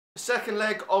Second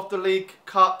leg of the League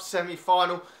Cup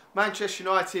semi-final. Manchester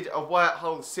United away at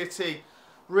Hull City.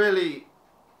 Really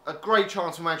a great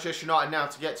chance for Manchester United now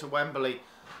to get to Wembley.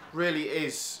 Really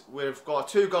is. We've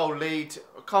got a 2-goal lead,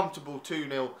 a comfortable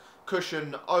 2-0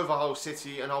 cushion over Hull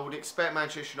City, and I would expect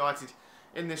Manchester United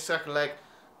in this second leg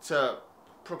to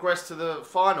progress to the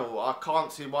final. I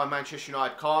can't see why Manchester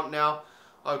United can't now.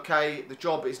 Okay, the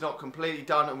job is not completely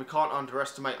done and we can't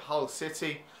underestimate Hull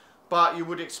City. But you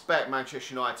would expect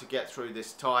Manchester United to get through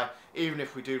this tie, even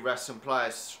if we do rest some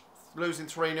players. Losing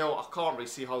 3-0, I can't really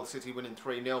see Hull City winning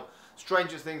 3-0.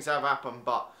 Stranger things have happened,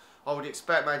 but I would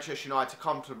expect Manchester United to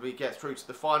comfortably get through to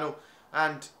the final.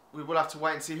 And we will have to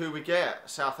wait and see who we get,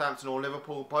 Southampton or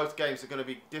Liverpool. Both games are going to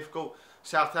be difficult.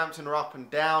 Southampton are up and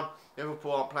down.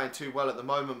 Liverpool aren't playing too well at the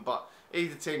moment, but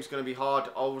either team's going to be hard.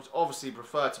 I would obviously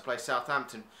prefer to play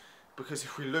Southampton, because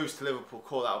if we lose to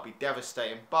Liverpool, that would be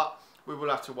devastating. But we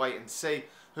will have to wait and see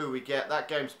who we get. That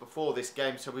game's before this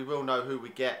game, so we will know who we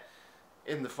get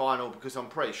in the final, because I'm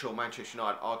pretty sure Manchester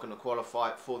United are going to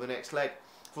qualify for the next leg,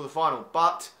 for the final.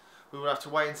 But we will have to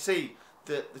wait and see.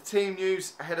 The team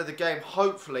news ahead of the game,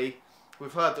 hopefully,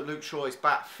 we've heard that Luke Shaw is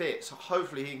back fit, so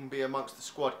hopefully he can be amongst the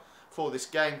squad for this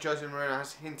game. Jose Mourinho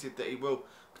has hinted that he will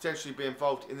potentially be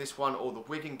involved in this one or the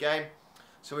Wigan game,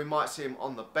 so we might see him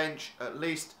on the bench at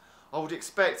least. I would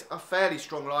expect a fairly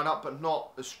strong lineup, but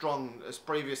not as strong as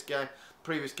previous game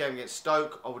against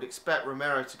Stoke. I would expect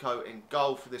Romero to go in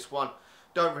goal for this one.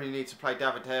 Don't really need to play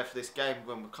David De Gea for this game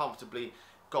when we've comfortably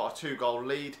got a 2-goal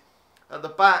lead. At the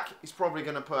back, he's probably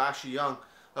going to put Ashley Young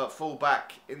at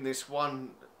full-back in this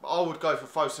one. I would go for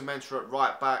Fosu Mensah at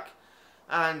right-back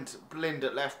and Blind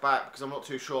at left-back, because I'm not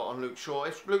too sure on Luke Shaw.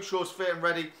 If Luke Shaw's fit and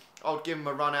ready, I would give him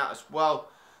a run out as well.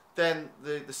 Then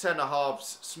the centre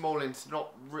halves, Smalling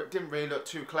didn't really look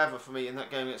too clever for me in that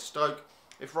game against Stoke.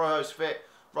 If Rojo's fit,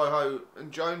 Rojo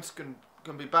and Jones can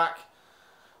be back.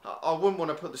 I wouldn't want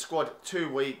to put the squad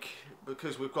too weak,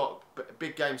 because we've got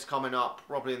big games coming up,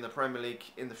 probably in the Premier League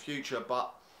in the future.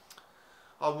 But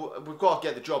we've got to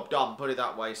get the job done, put it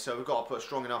that way. So we've got to put a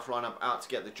strong enough lineup out to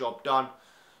get the job done.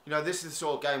 You know, this is the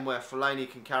sort of game where Fellaini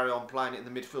can carry on playing it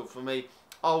in the midfield for me.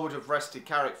 I would have rested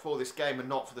Carrick for this game and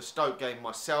not for the Stoke game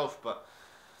myself, but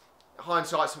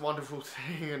hindsight's a wonderful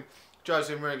thing, and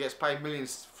Jose Mourinho gets paid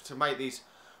millions to make these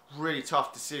really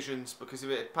tough decisions, because if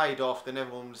it had paid off, then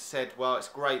everyone would have said, well, it's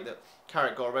great that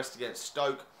Carrick got arrested against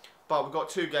Stoke, but we've got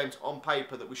 2 games on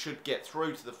paper that we should get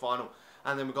through to the final,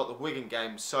 and then we've got the Wigan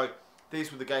games. So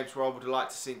these were the games where I would have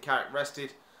liked to see Carrick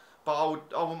rested, but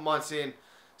I wouldn't mind seeing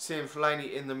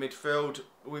Fellaini in the midfield.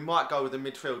 We might go with the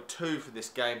midfield 2 for this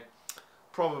game.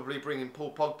 Probably bringing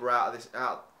Paul Pogba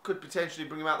could potentially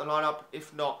bring him out the lineup.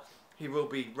 If not, he will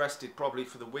be rested probably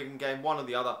for the Wigan game, one or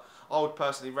the other. I would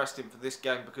personally rest him for this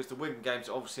game, because the Wigan game is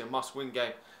obviously a must-win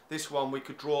game. This one we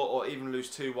could draw or even lose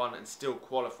 2-1 and still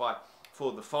qualify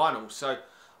for the final. So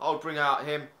I would bring out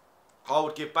him. I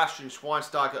would give Bastian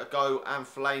Schweinsteiger a go and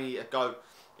Fellaini a go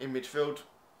in midfield.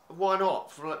 Why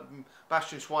not?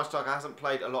 Bastian Schweinsteiger hasn't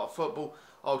played a lot of football.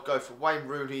 I would go for Wayne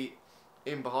Rooney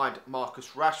in behind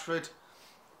Marcus Rashford.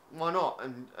 Why not?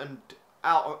 And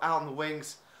out on the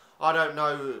wings, I don't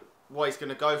know what he's going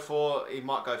to go for. He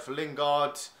might go for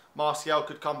Lingard. Martial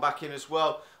could come back in as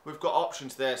well. We've got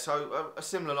options there, so a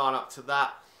similar lineup to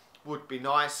that would be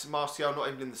nice. Martial not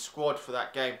even in the squad for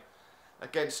that game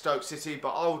against Stoke City,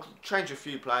 but I would change a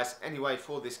few players anyway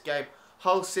for this game.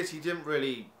 Hull City didn't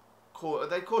really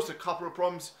they caused a couple of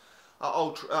problems at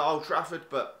Old Trafford,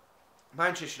 but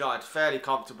Manchester United fairly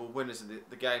comfortable winners of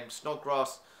the game.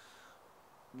 Snodgrass,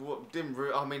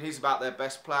 I mean, he's about their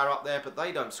best player up there, but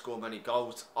they don't score many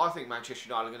goals. I think Manchester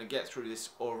United are going to get through this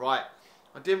all right.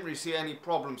 I didn't really see any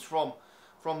problems from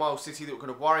Hull City that were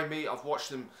going to worry me. I've watched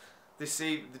them this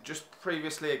season, just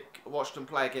previously watched them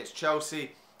play against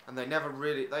Chelsea, and they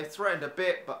threatened a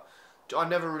bit, but I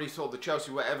never really thought that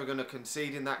Chelsea were ever going to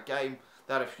concede in that game.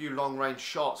 They had a few long-range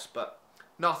shots, but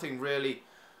nothing really.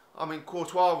 I mean,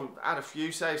 Courtois had a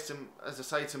few saves, as I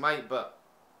say, to make, but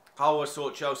I always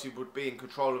thought Chelsea would be in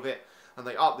control of it, and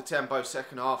they upped the tempo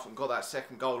second half and got that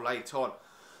second goal late on,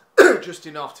 just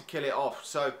enough to kill it off.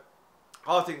 So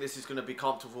I think this is going to be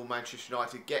comfortable Manchester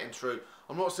United getting through.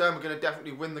 I'm not saying we're going to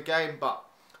definitely win the game, but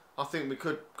I think we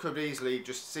could easily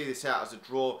just see this out as a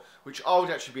draw, which I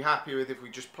would actually be happy with. If we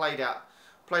just played out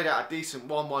a decent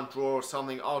 1-1 draw or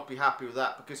something, I would be happy with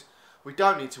that, because we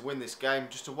don't need to win this game.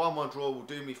 Just a 1-1 draw will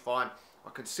do me fine. I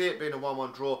can see it being a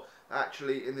 1-1 draw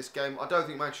actually in this game. I don't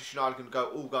think Manchester United can go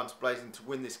all guns blazing to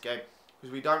win this game,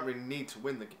 because we don't really need to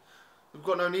win the game. We've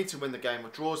got no need to win the game. A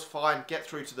draw's fine, get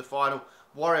through to the final,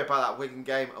 worry about that Wigan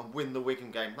game and win the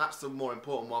Wigan game. That's the more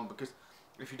important one, because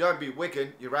if you don't beat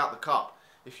Wigan, you're out the cup.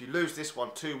 If you lose this one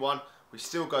 2-1, we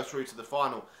still go through to the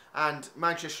final. And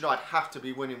Manchester United have to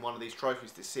be winning one of these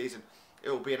trophies this season. It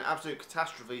will be an absolute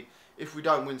catastrophe if we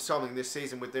don't win something this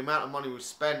season with the amount of money we've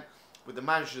spent, with the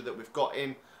manager that we've got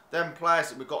in, them players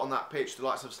that we've got on that pitch, the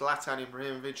likes of Zlatan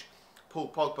Ibrahimovic,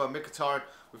 Paul Pogba, Mkhitaryan.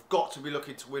 We've got to be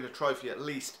looking to win a trophy at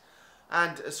least.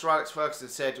 And as Sir Alex Ferguson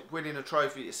said, winning a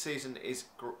trophy this season is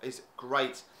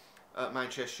great at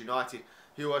Manchester United.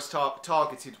 He always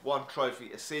targeted one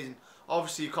trophy a season.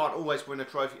 Obviously, you can't always win a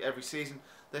trophy every season.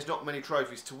 There's not many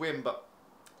trophies to win, but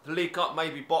the League Cup may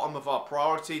be bottom of our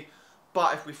priority.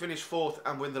 But if we finish 4th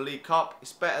and win the League Cup,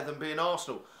 it's better than being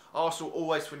Arsenal. Arsenal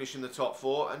always finish in the top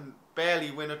 4 and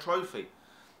barely win a trophy.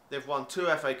 They've won 2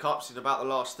 FA Cups in about the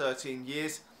last 13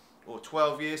 years or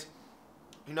 12 years.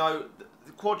 You know,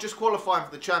 just qualifying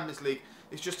for the Champions League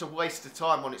is just a waste of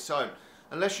time on its own.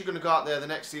 Unless you're going to go out there the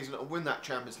next season and win that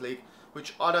Champions League,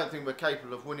 which I don't think we're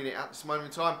capable of winning it at this moment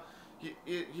in time.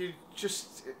 You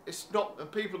just, it's not,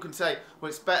 and people can say, well,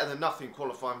 it's better than nothing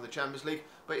qualifying for the Champions League,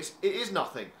 but it is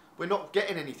nothing. We're not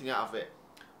getting anything out of it.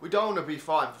 We don't want to be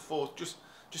fighting for 4th,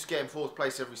 just getting 4th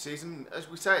place every season. As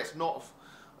we say, it's not,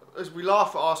 as we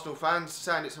laugh at Arsenal fans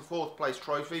saying it's a 4th place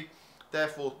trophy, their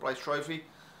 4th place trophy.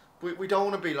 We don't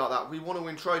want to be like that. We want to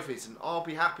win trophies, and I'll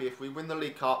be happy if we win the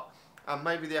League Cup and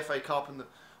maybe the FA Cup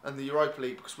and the Europa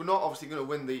League, because we're not obviously going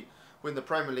to win the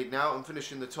Premier League now and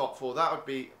finish in the top 4. That would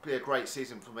be a great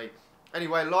season for me.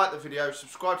 Anyway, like the video,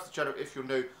 subscribe to the channel if you're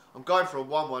new. I'm going for a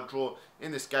 1-1 draw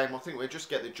in this game. I think we'll just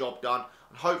get the job done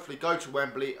and hopefully go to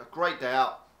Wembley. A great day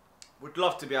out. Would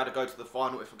love to be able to go to the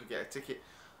final if I could get a ticket.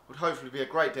 Would hopefully be a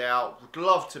great day out. Would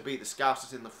love to beat the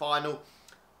Scousers in the final,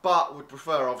 but would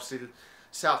prefer obviously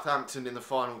Southampton in the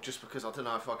final, just because I don't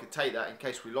know if I could take that in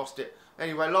case we lost it.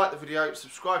 Anyway, like the video,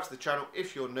 subscribe to the channel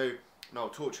if you're new, and I'll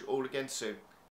talk to you all again soon.